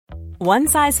One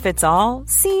size fits all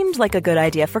seemed like a good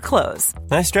idea for clothes.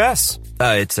 Nice dress.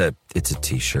 It's a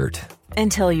t-shirt.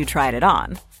 Until you tried it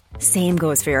on. Same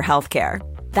goes for your healthcare.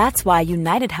 That's why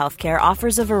United Healthcare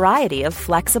offers a variety of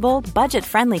flexible,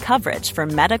 budget-friendly coverage for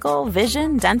medical,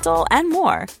 vision, dental, and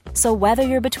more. So whether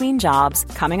you're between jobs,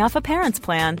 coming off a parent's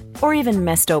plan, or even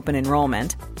missed open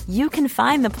enrollment, you can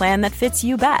find the plan that fits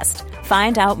you best.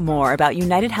 Find out more about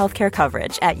United Healthcare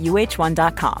coverage at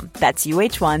uh1.com. That's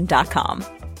uh1.com.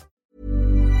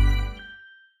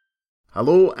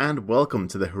 Hello and welcome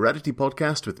to the Heredity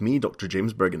Podcast with me, Dr.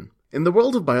 James Bergen. In the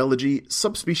world of biology,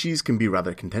 subspecies can be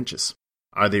rather contentious.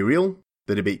 Are they real?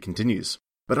 The debate continues.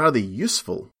 But are they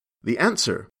useful? The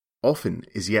answer often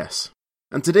is yes.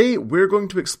 And today we're going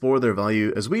to explore their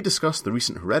value as we discuss the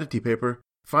recent Heredity paper,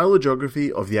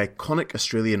 Phylogeography of the iconic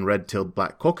Australian red-tailed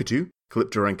black cockatoo,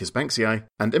 Calyptorhynchus banksii,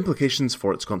 and implications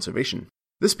for its conservation.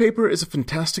 This paper is a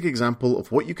fantastic example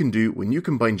of what you can do when you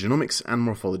combine genomics and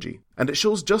morphology, and it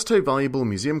shows just how valuable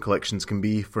museum collections can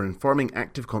be for informing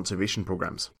active conservation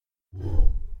programs.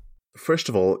 First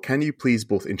of all, can you please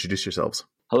both introduce yourselves?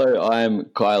 Hello,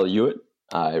 I'm Kyle Hewitt.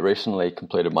 I recently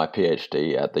completed my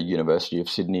PhD at the University of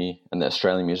Sydney and the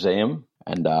Australian Museum,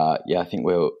 and I think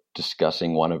we're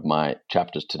discussing one of my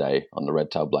chapters today on the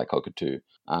red-tailed black cockatoo.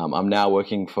 I'm now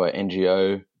working for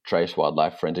NGO Trace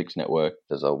Wildlife Forensics Network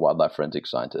as a wildlife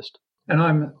forensics scientist. And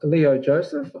I'm Leo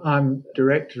Joseph. I'm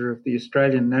Director of the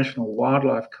Australian National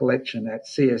Wildlife Collection at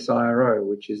CSIRO,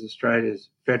 which is Australia's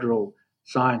federal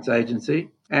science agency.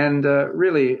 And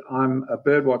really, I'm a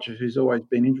birdwatcher who's always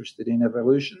been interested in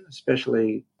evolution,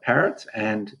 especially parrots,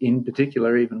 and in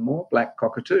particular, even more, black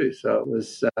cockatoos. So it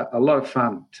was a lot of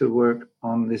fun to work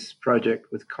on this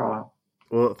project with Kyle.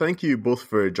 Well, thank you both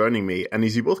for joining me. And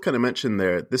as you both kind of mentioned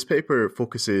there, this paper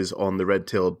focuses on the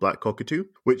red-tailed black cockatoo,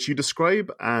 which you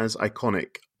describe as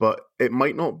iconic, but it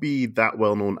might not be that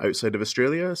well known outside of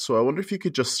Australia. So I wonder if you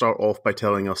could just start off by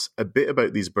telling us a bit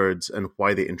about these birds and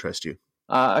why they interest you.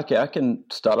 Okay, I can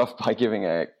start off by giving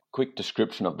a quick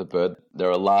description of the bird. They're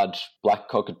a large black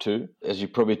cockatoo. As you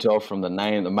probably tell from the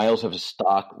name, the males have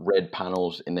stark red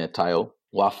panels in their tail,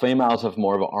 while females have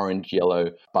more of an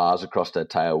orange-yellow bars across their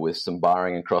tail with some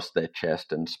barring across their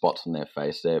chest and spots on their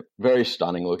face. They're very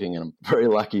stunning looking, and I'm very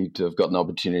lucky to have gotten the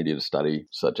opportunity to study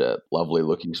such a lovely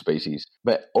looking species.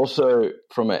 But also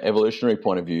from an evolutionary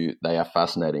point of view, they are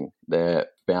fascinating. They're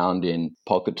found in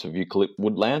pockets of eucalypt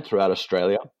woodland throughout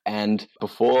Australia. And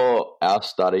before our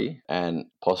study, and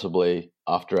possibly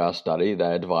after our study, they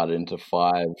are divided into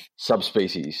 5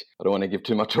 subspecies. I don't want to give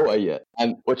too much away yet.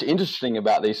 And what's interesting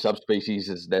about these subspecies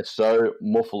is they're so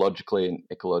morphologically and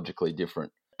ecologically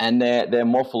different. And their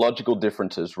morphological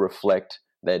differences reflect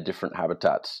their different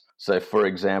habitats. So, for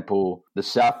example, the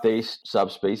southeast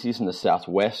subspecies and the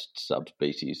southwest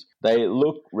subspecies, they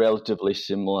look relatively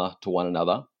similar to one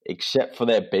another, except for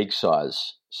their beak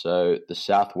size. So the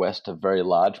southwest have very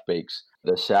large beaks.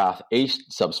 The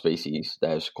southeast subspecies, they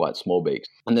have quite small beaks.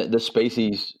 And the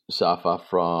species suffer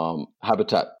from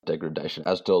habitat degradation,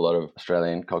 as do a lot of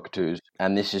Australian cockatoos.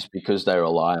 And this is because they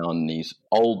rely on these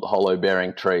old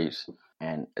hollow-bearing trees.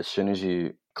 And as soon as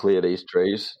you clear these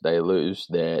trees, they lose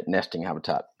their nesting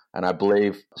habitat. And I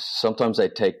believe sometimes they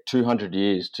take 200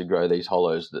 years to grow these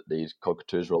hollows that these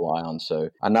cockatoos rely on. So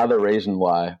another reason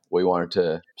why we wanted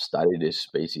to study this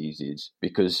species is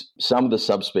because some of the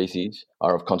subspecies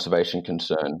are of conservation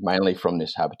concern, mainly from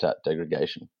this habitat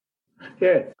degradation.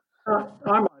 Yeah, I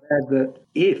might add that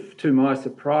if, to my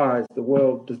surprise, the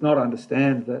world does not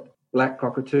understand that black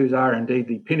cockatoos are indeed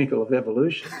the pinnacle of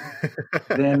evolution,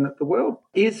 then the world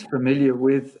is familiar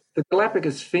with the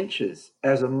Galapagos finches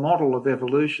as a model of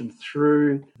evolution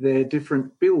through their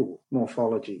different bill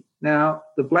morphology. Now,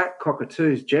 the black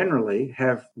cockatoos generally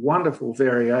have wonderful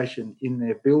variation in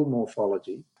their bill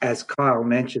morphology, as Kyle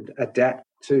mentioned, adapt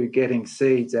to getting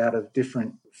seeds out of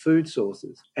different food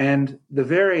sources. And the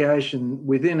variation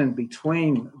within and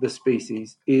between the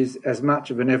species is as much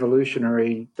of an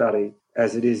evolutionary study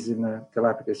as it is in the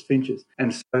Galapagos finches.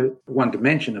 And so one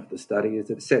dimension of the study is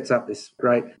that it sets up this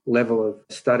great level of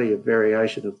study of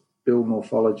variation of bill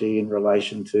morphology in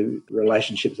relation to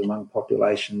relationships among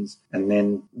populations and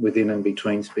then within and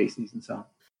between species and so on.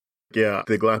 Yeah,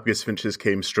 the Galapagos finches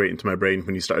came straight into my brain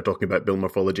when you started talking about bill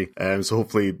morphology. So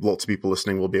hopefully lots of people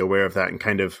listening will be aware of that and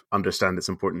kind of understand its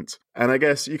importance. And I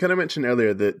guess you kind of mentioned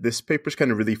earlier that this paper's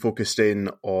kind of really focused in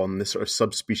on this sort of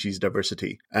subspecies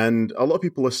diversity. And a lot of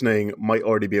people listening might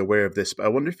already be aware of this, but I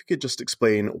wonder if you could just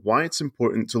explain why it's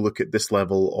important to look at this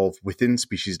level of within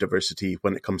species diversity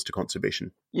when it comes to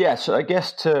conservation. Yeah, so I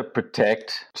guess to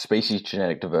protect species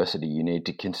genetic diversity, you need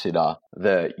to consider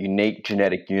the unique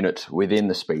genetic units within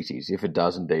the species. species, if it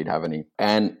does indeed have any.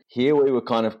 And here we were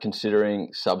kind of considering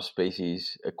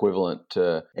subspecies equivalent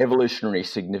to evolutionary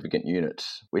significant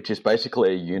units, which is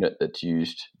basically a unit that's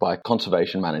used by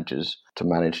conservation managers to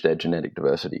manage their genetic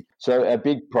diversity. So a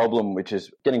big problem, which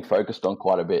is getting focused on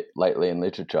quite a bit lately in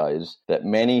literature, is that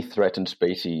many threatened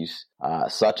species,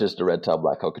 such as the red-tailed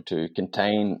black cockatoo,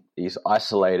 contain these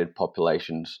isolated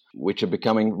populations which are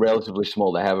becoming relatively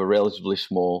small. They have a relatively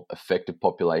small effective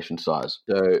population size.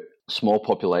 So small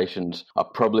populations are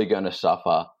probably going to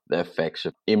suffer the effects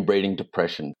of inbreeding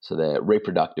depression, so their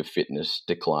reproductive fitness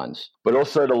declines. But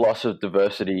also the loss of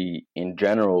diversity in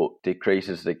general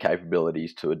decreases their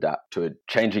capabilities to adapt to a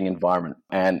changing environment.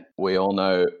 And we all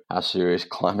know how serious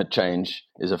climate change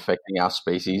is affecting our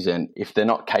species, and if they're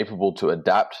not capable to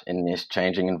adapt in this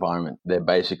changing environment, they're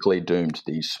basically doomed to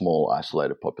these small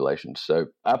isolated populations. So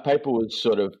our paper was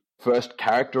sort of first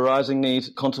characterizing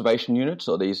these conservation units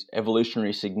or these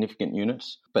evolutionary significant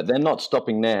units, but then not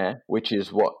stopping there, which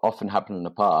is what often happened in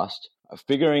the past,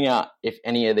 figuring out if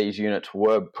any of these units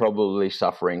were probably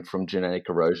suffering from genetic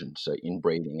erosion, so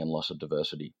inbreeding and loss of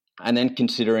diversity. And then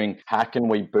considering how can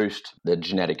we boost their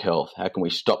genetic health? How can we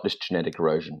stop this genetic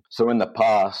erosion? So in the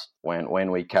past,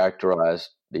 when we characterized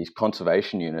these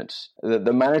conservation units,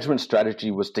 the management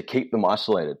strategy was to keep them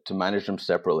isolated, to manage them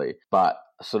separately. But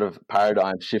a sort of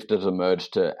paradigm shift has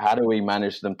emerged to how do we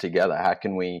manage them together? How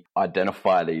can we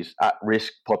identify these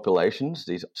at-risk populations,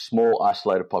 these small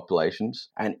isolated populations,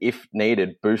 and if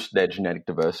needed, boost their genetic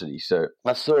diversity? So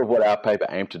that's sort of what our paper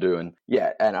aimed to do.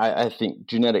 And I think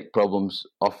genetic problems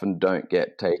often don't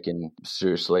get taken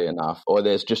seriously enough, or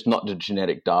there's just not the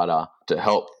genetic data to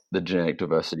help the genetic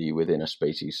diversity within a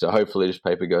species. So hopefully this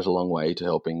paper goes a long way to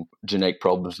helping genetic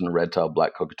problems in the red-tailed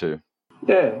black cockatoo.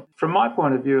 Yeah, from my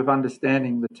point of view of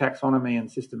understanding the taxonomy and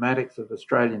systematics of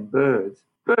Australian birds,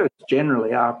 birds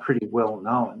generally are pretty well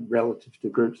known relative to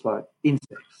groups like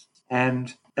insects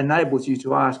and enables you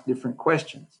to ask different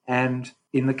questions. And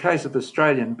in the case of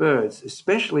Australian birds,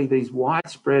 especially these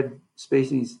widespread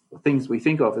species, things we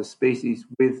think of as species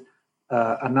with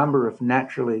a number of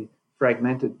naturally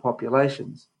fragmented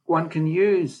populations, one can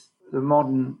use the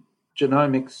modern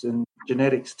genomics and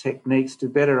genetics techniques to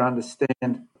better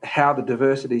understand how the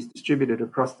diversity is distributed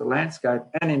across the landscape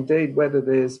and indeed whether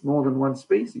there's more than one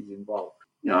species involved.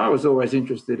 You know, I was always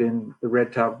interested in the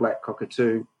red-tailed black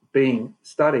cockatoo being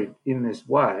studied in this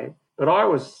way, but I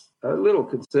was a little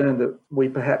concerned that we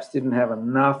perhaps didn't have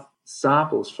enough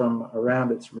samples from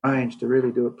around its range to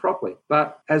really do it properly.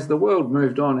 But as the world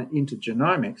moved on into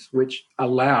genomics, which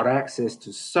allowed access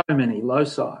to so many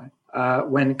loci,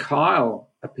 when Kyle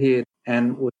appeared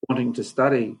and was wanting to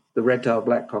study the red-tailed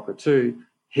black cockatoo,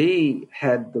 he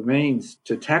had the means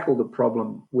to tackle the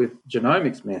problem with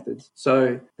genomics methods.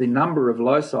 So the number of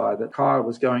loci that Kyle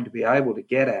was going to be able to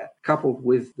get at, coupled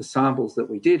with the samples that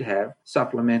we did have,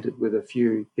 supplemented with a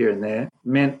few here and there,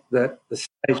 meant that the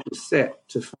stage was set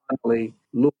to finally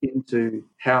look into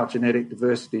how genetic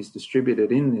diversity is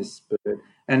distributed in this bird.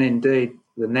 And indeed,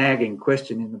 the nagging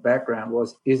question in the background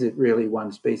was, is it really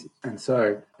one species? And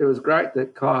so it was great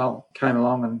that Kyle came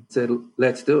along and said,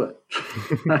 let's do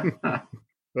it.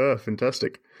 Oh,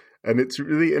 fantastic. And it's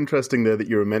really interesting there that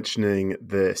you were mentioning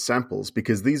the samples,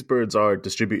 because these birds are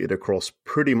distributed across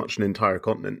pretty much an entire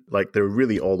continent. Like, they're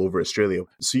really all over Australia.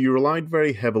 So you relied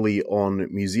very heavily on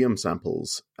museum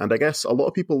samples. And I guess a lot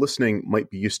of people listening might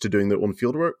be used to doing their own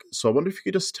fieldwork. So I wonder if you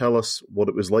could just tell us what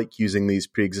it was like using these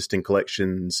pre-existing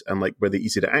collections, and like, were they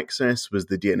easy to access? Was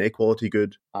the DNA quality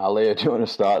good? Leo, do you want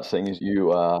to start, seeing as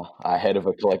you are head of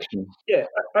a collection? Yeah,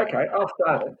 okay, I'll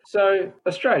start it. So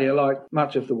Australia, like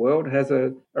much of the world, has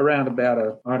around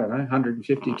about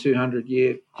 150, 200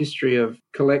 year history of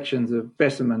collections of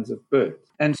specimens of birds.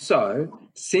 And so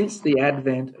since the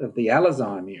advent of the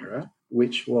Allozyme era,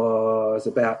 which was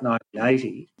about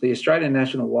 1980, the Australian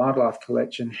National Wildlife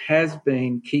Collection has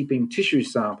been keeping tissue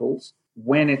samples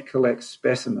when it collects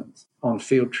specimens on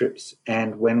field trips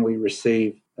and when we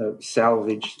receive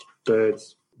salvaged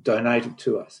birds donated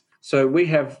to us. So we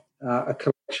have a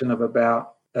collection of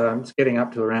about, it's getting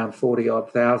up to around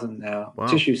 40-odd thousand now. Wow.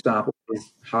 Tissue samples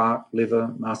is heart,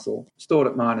 liver, muscle, stored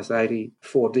at -80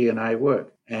 for DNA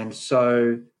work. And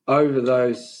so over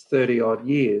those 30-odd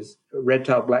years,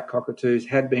 red-tailed black cockatoos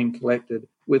had been collected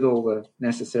with all the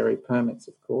necessary permits,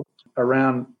 of course,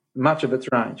 around much of its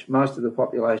range. Most of the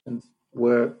populations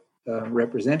were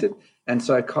represented. And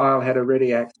so Kyle had a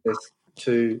ready access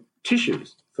to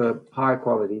tissues for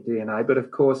high-quality DNA. But,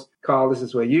 of course, Kyle, this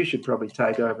is where you should probably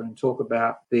take over and talk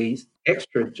about the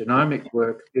extra genomic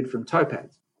work did from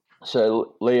topaz.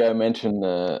 So Leo mentioned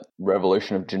the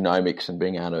revolution of genomics and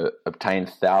being able to obtain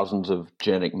thousands of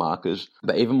genetic markers.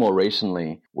 But even more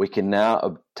recently, we can now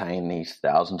obtain these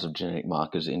thousands of genetic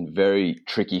markers in very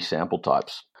tricky sample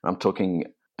types. I'm talking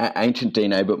ancient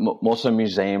DNA, but more so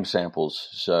museum samples.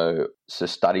 So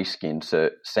study skins, so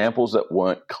samples that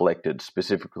weren't collected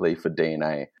specifically for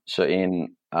DNA. So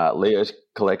in Leo's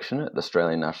collection at the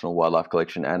Australian National Wildlife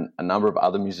Collection and a number of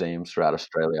other museums throughout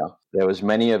Australia, there was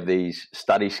many of these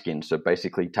study skins, so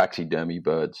basically taxidermy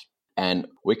birds. And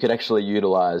we could actually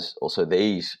utilize also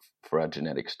these for our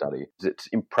genetic study. It's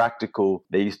impractical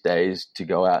these days to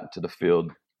go out into the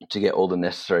field to get all the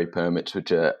necessary permits,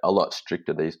 which are a lot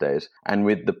stricter these days. And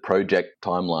with the project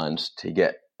timelines to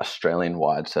get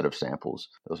Australian-wide set of samples.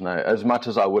 There was no, as much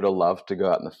as I would have loved to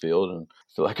go out in the field and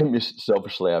feel like I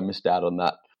missed out on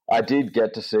that. I did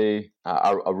get to see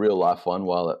a real-life one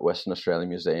while at Western Australia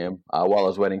Museum, while I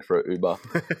was waiting for an Uber.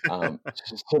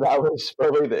 So that was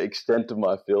probably the extent of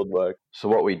my field work. So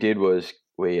what we did was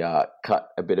we cut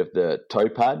a bit of the toe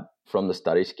pad from the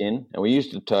study skin, and we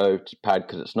used the toe pad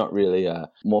because it's not really a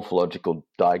morphological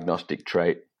diagnostic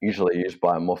trait usually used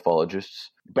by morphologists.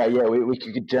 But yeah, we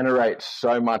could generate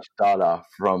so much data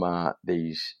from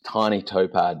these tiny toe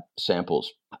pad samples.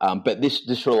 But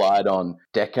this relied on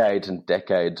decades and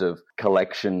decades of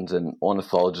collections and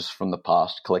ornithologists from the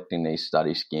past collecting these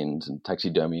study skins and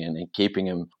taxidermy and keeping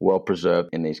them well preserved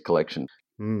in these collections.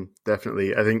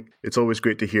 Definitely. I think it's always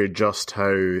great to hear just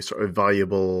how sort of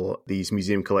valuable these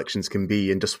museum collections can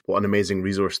be and just what an amazing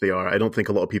resource they are. I don't think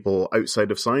a lot of people outside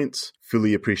of science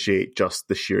fully appreciate just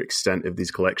the sheer extent of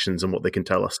these collections and what they can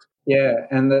tell us. Yeah,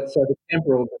 and so the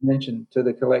temporal dimension to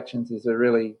the collections is a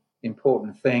really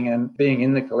important thing. And being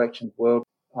in the collections world,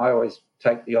 I always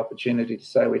take the opportunity to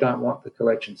say we don't want the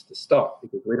collections to stop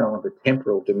because we don't want the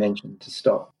temporal dimension to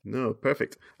stop. No,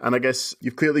 perfect. And I guess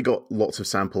you've clearly got lots of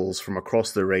samples from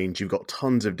across the range. You've got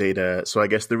tons of data. So I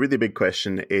guess the really big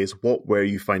question is, what were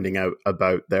you finding out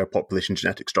about their population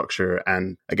genetic structure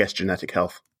and, I guess, genetic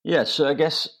health? Yeah, so I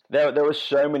guess there were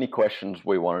so many questions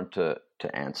we wanted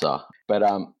to answer, but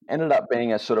ended up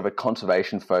being a sort of a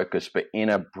conservation focus, but in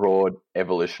a broad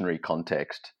evolutionary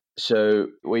context. So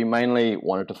we mainly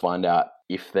wanted to find out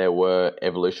if there were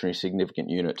evolutionary significant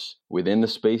units within the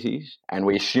species, and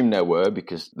we assumed there were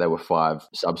because there were 5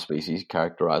 subspecies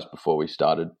characterized before we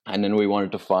started. And then we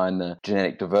wanted to find the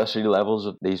genetic diversity levels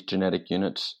of these genetic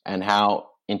units and how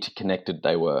interconnected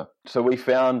they were. So we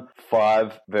found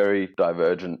 5 very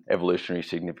divergent evolutionary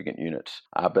significant units,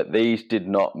 but these did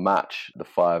not match the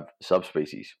 5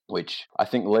 subspecies, which I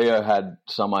think Leo had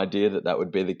some idea that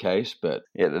would be the case, but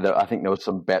yeah, I think there was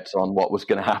some bets on what was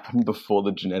going to happen before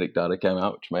the genetic data came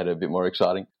out, which made it a bit more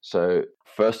exciting. So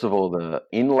first of all, the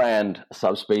inland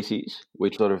subspecies,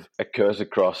 which sort of occurs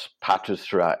across patches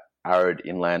throughout arid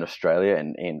inland Australia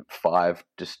and in 5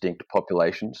 distinct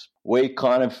populations. We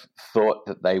kind of thought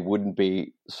that they wouldn't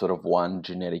be sort of one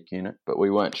genetic unit, but we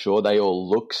weren't sure. They all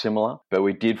look similar, but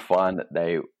we did find that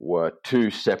they were 2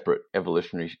 separate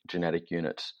evolutionary genetic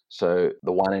units. So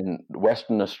the one in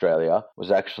Western Australia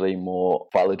was actually more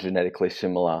phylogenetically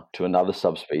similar to another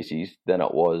subspecies than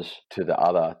it was to the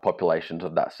other populations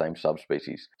of that same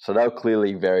subspecies. So they were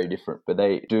clearly very different, but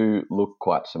they do look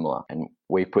quite similar. And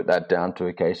we put that down to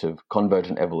a case of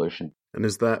convergent evolution. And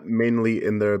is that mainly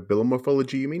in their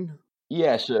bilomorphology, you mean?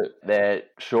 Yeah, so their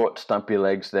short, stumpy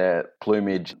legs, their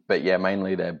plumage, but yeah,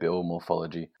 mainly their bill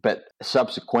morphology. But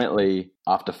subsequently,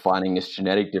 after finding this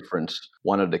genetic difference,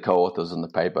 one of the co-authors in the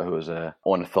paper, who was an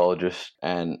ornithologist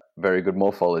and very good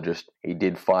morphologist, he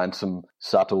did find some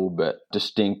subtle but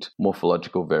distinct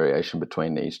morphological variation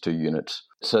between these 2 units.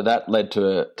 So that led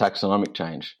to a taxonomic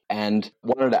change. And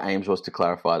one of the aims was to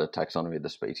clarify the taxonomy of the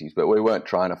species, but we weren't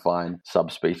trying to find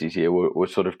subspecies here. We're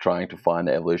sort of trying to find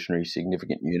the evolutionary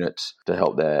significant units to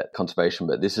help their conservation.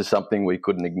 But this is something we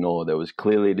couldn't ignore. There was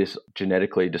clearly this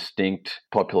genetically distinct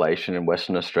population in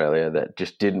Western Australia that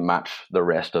just didn't match the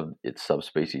rest of its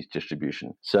subspecies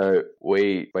distribution. So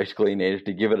we basically needed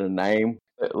to give it a name.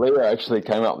 Leo actually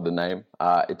came up with the name.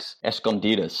 It's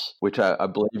Escondidas, which I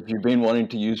believe you've been wanting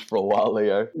to use for a while,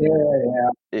 Leo. Yeah.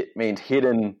 It means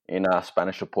hidden in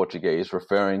Spanish or Portuguese,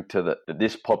 referring to that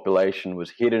this population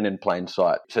was hidden in plain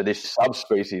sight. So this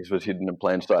subspecies was hidden in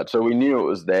plain sight. So we knew it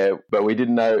was there, but we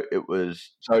didn't know it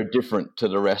was so different to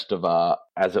the rest of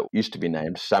as it used to be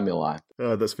named, Samueli.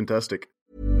 Oh, that's fantastic.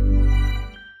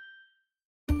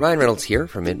 Ryan Reynolds here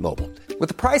from Mint Mobile. With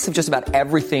the price of just about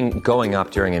everything going up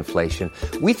during inflation,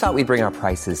 we thought we'd bring our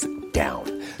prices down.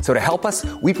 So to help us,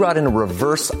 we brought in a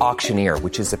reverse auctioneer,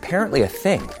 which is apparently a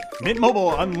thing. Mint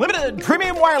Mobile Unlimited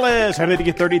Premium Wireless. How to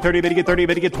get 30, 30, bit to get 30,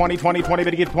 bit to get 20, 20, 20, bit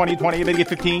to get 20, 20, bit to get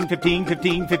 15, 15,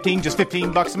 15, 15, just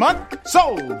 $15 a month?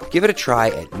 Sold! Give it a try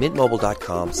at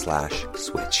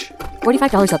mintmobile.com/switch.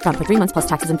 $45 up front for 3 months plus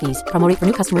taxes and fees. Promo rate for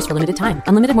new customers for limited time.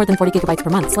 Unlimited more than 40 gigabytes per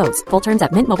month. Slows full terms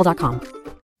at mintmobile.com.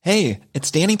 Hey,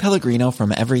 it's Danny Pellegrino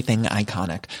from Everything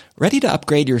Iconic. Ready to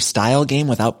upgrade your style game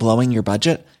without blowing your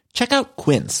budget? Check out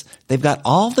Quince. They've got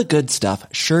all the good stuff,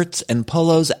 shirts and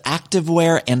polos,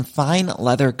 activewear, and fine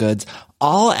leather goods,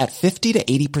 all at 50 to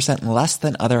 80% less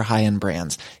than other high-end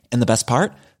brands. And the best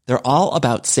part? They're all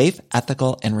about safe,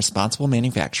 ethical, and responsible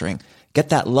manufacturing. Get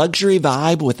that luxury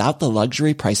vibe without the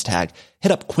luxury price tag.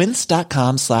 Hit up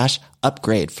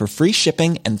quince.com/upgrade for free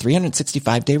shipping and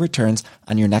 365-day returns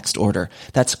on your next order.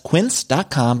 That's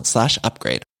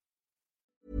quince.com/upgrade.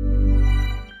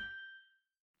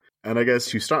 And I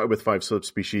guess you started with 5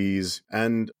 subspecies,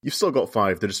 and you've still got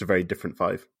 5. They're just a very different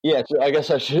 5. Yeah, so I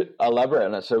guess I should elaborate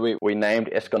on it. So we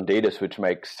named Escondidas, which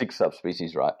makes 6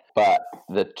 subspecies, right? But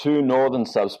the 2 northern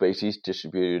subspecies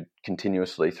distributed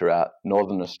continuously throughout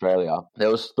northern Australia,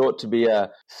 there was thought to be a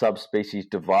subspecies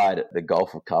divide at the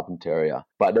Gulf of Carpentaria,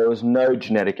 but there was no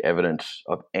genetic evidence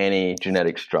of any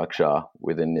genetic structure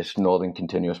within this northern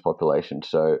continuous population.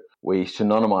 So we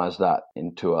synonymized that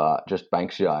into just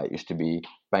Banksii. It used to be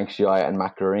Banksii and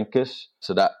Macrorhynchus.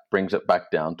 So that brings it back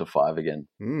down to 5 again.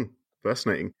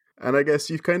 Fascinating. And I guess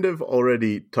you've kind of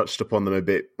already touched upon them a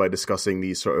bit by discussing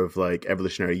these sort of like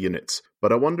evolutionary units,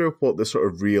 but I wonder what the sort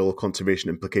of real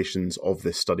conservation implications of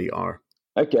this study are.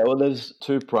 Okay, well, there's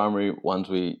 2 primary ones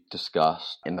we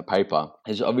discussed in the paper.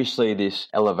 There's obviously this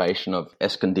elevation of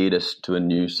Escondidas to a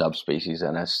new subspecies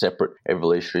and a separate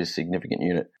evolutionary significant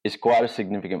unit. It's quite a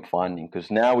significant finding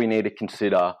because now we need to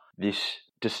consider this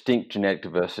distinct genetic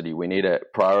diversity. We need to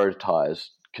prioritize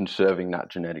conserving that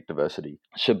genetic diversity.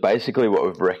 So basically what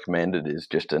we've recommended is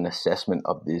just an assessment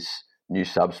of this new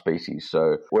subspecies.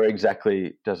 So where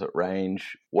exactly does it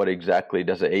range? What exactly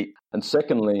does it eat? And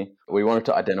secondly, we wanted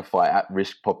to identify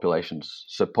at-risk populations,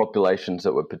 so populations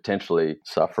that were potentially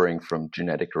suffering from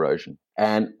genetic erosion.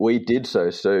 And we did so.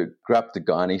 So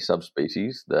Graptogynni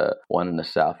subspecies, the one in the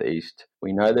southeast,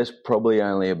 we know there's probably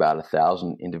only about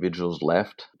 1,000 individuals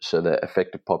left, so the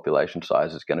effective population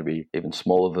size is going to be even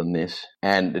smaller than this.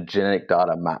 And the genetic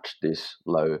data matched this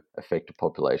low effective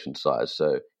population size,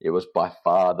 so it was by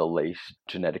far the least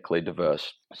genetically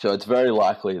diverse. So it's very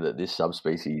likely that this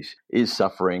subspecies is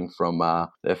suffering from the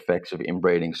effects of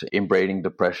inbreeding, so inbreeding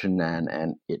depression,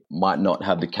 and it might not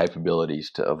have the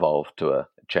capabilities to evolve to a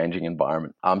changing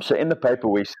environment. So in the paper,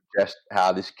 we suggest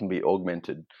how this can be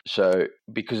augmented. So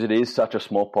because it is such a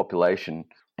small population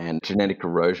and genetic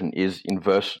erosion is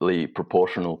inversely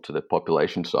proportional to the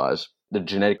population size, the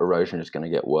genetic erosion is going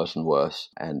to get worse and worse.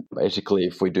 And basically,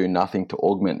 if we do nothing to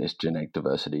augment this genetic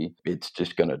diversity, it's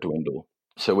just going to dwindle.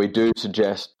 So we do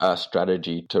suggest a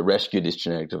strategy to rescue this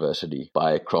genetic diversity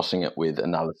by crossing it with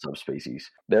another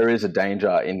subspecies. There is a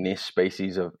danger in this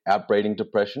species of outbreeding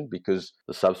depression because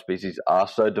the subspecies are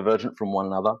so divergent from one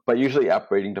another. But usually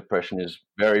outbreeding depression is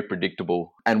very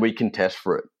predictable and we can test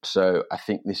for it. So I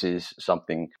think this is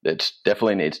something that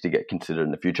definitely needs to get considered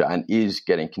in the future and is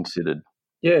getting considered.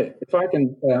 Yeah, if I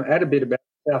can add a bit about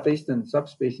southeastern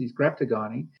subspecies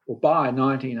Graptogynni, well, by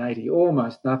 1980,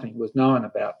 almost nothing was known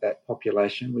about that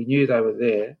population. We knew they were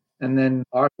there. And then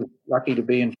I was lucky to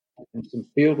be in some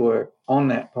field work on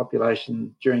that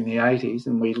population during the 80s,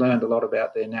 and we learned a lot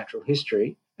about their natural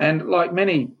history. And like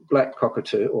many black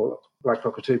cockatoo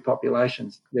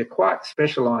populations, they're quite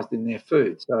specialised in their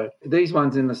food. So these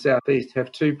ones in the southeast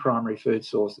have 2 primary food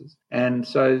sources. And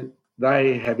so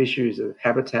they have issues of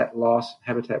habitat loss,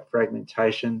 habitat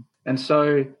fragmentation. And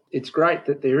so it's great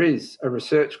that there is a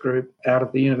research group out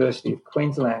of the University of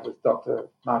Queensland with Dr.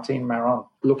 Martine Maron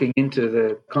looking into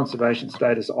the conservation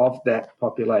status of that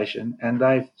population. And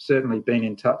they've certainly been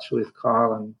in touch with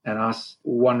Kyle and us,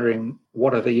 wondering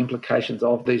what are the implications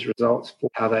of these results for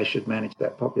how they should manage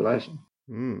that population.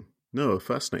 No,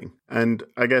 fascinating. And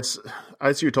I guess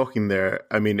as you're talking there,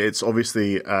 I mean, it's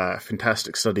obviously a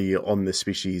fantastic study on this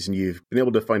species, and you've been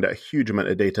able to find out a huge amount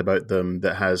of data about them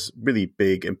that has really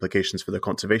big implications for their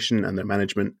conservation and their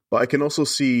management. But I can also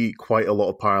see quite a lot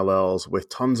of parallels with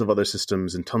tons of other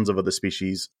systems and tons of other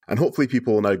species. And hopefully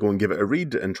people will now go and give it a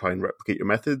read and try and replicate your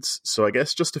methods. So I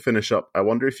guess just to finish up, I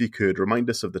wonder if you could remind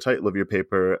us of the title of your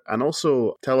paper and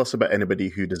also tell us about anybody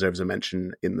who deserves a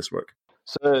mention in this work.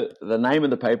 So the name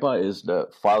of the paper is the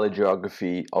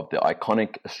phylogeography of the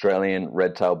iconic Australian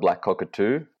red-tailed black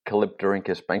cockatoo,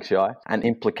 Calyptorhynchus banksii, and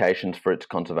implications for its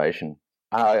conservation.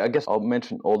 I guess I'll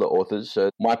mention all the authors. So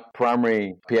my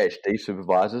primary PhD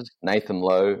supervisors, Nathan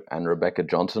Lowe and Rebecca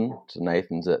Johnson. So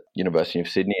Nathan's at University of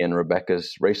Sydney and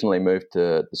Rebecca's recently moved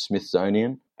to the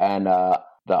Smithsonian. And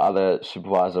the other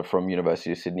supervisor from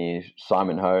University of Sydney,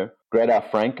 Simon Ho, Greta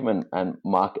Frankham and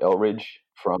Mark Elridge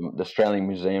from the Australian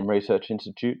Museum Research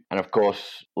Institute. And of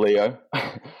course, Leo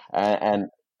and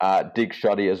Dig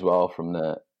Shoddy as well from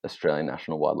the Australian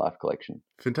National Wildlife Collection.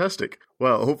 Fantastic.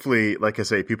 Well, hopefully, like I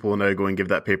say, people will now go and give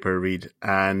that paper a read.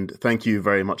 And thank you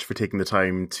very much for taking the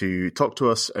time to talk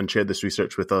to us and share this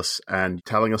research with us and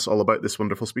telling us all about this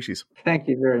wonderful species. Thank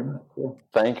you very much. Yeah.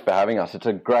 Thank you for having us. It's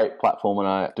a great platform and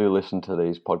I do listen to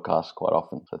these podcasts quite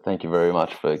often. So thank you very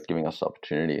much for giving us the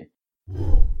opportunity.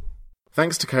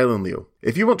 Thanks to Kyle and Leo.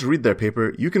 If you want to read their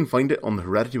paper, you can find it on the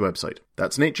Heredity website.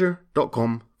 That's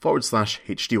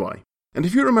nature.com/HDY. And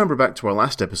if you remember back to our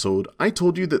last episode, I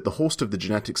told you that the host of the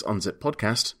Genetics Unzipped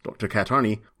podcast, Dr. Kat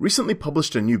Arney, recently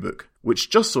published a new book, which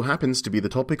just so happens to be the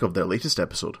topic of their latest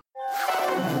episode.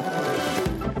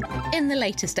 In the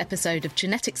latest episode of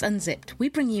Genetics Unzipped, we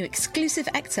bring you exclusive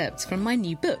excerpts from my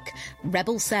new book,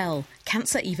 Rebel Cell: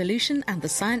 Cancer Evolution and the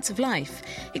Science of Life,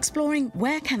 exploring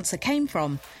where cancer came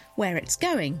from, where it's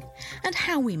going, and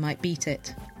how we might beat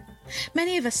it.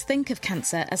 Many of us think of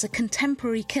cancer as a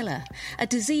contemporary killer, a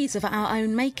disease of our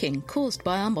own making caused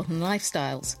by our modern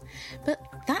lifestyles. But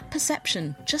that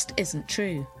perception just isn't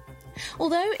true.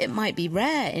 Although it might be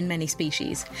rare in many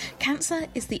species, cancer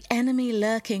is the enemy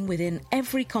lurking within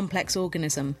every complex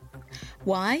organism.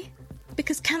 Why?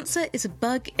 Because cancer is a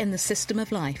bug in the system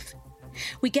of life.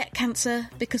 We get cancer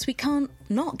because we can't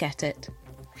not get it.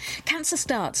 Cancer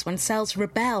starts when cells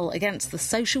rebel against the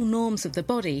social norms of the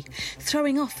body,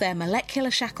 throwing off their molecular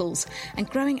shackles and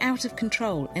growing out of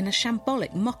control in a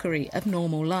shambolic mockery of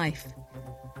normal life.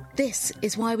 This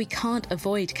is why we can't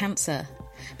avoid cancer,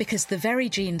 because the very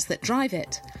genes that drive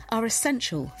it are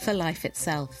essential for life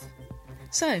itself.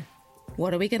 So,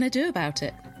 what are we going to do about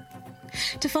it?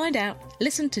 To find out,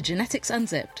 listen to Genetics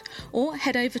Unzipped or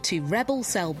head over to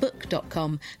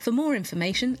rebelcellbook.com for more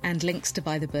information and links to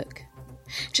buy the book.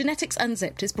 Genetics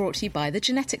Unzipped is brought to you by the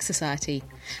Genetics Society.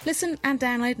 Listen and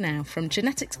download now from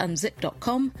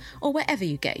geneticsunzipped.com or wherever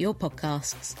you get your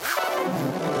podcasts.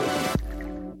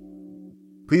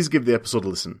 Please give the episode a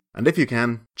listen, and if you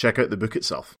can, check out the book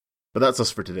itself. But that's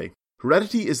us for today.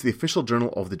 Heredity is the official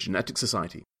journal of the Genetics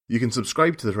Society. You can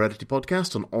subscribe to the Heredity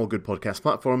podcast on all good podcast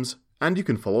platforms, and you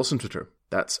can follow us on Twitter.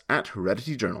 That's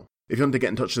 @HeredityJournal. If you want to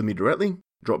get in touch with me directly,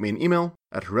 drop me an email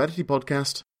at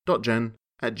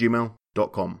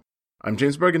hereditypodcast.gen@gmail.com. I'm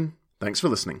James Bergen. Thanks for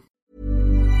listening.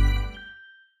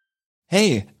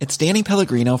 Hey, it's Danny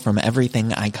Pellegrino from Everything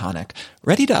Iconic.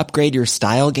 Ready to upgrade your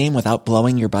style game without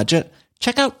blowing your budget?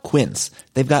 Check out Quince.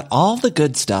 They've got all the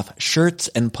good stuff, shirts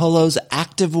and polos,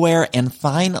 activewear, and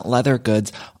fine leather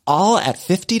goods, all at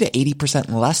 50 to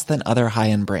 80% less than other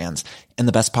high-end brands. And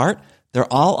the best part?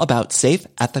 They're all about safe,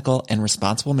 ethical, and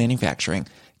responsible manufacturing.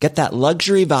 Get that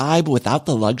luxury vibe without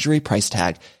the luxury price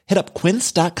tag. Hit up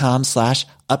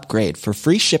quince.com/upgrade for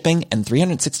free shipping and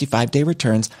 365-day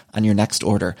returns on your next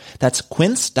order. That's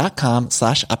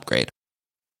quince.com/upgrade.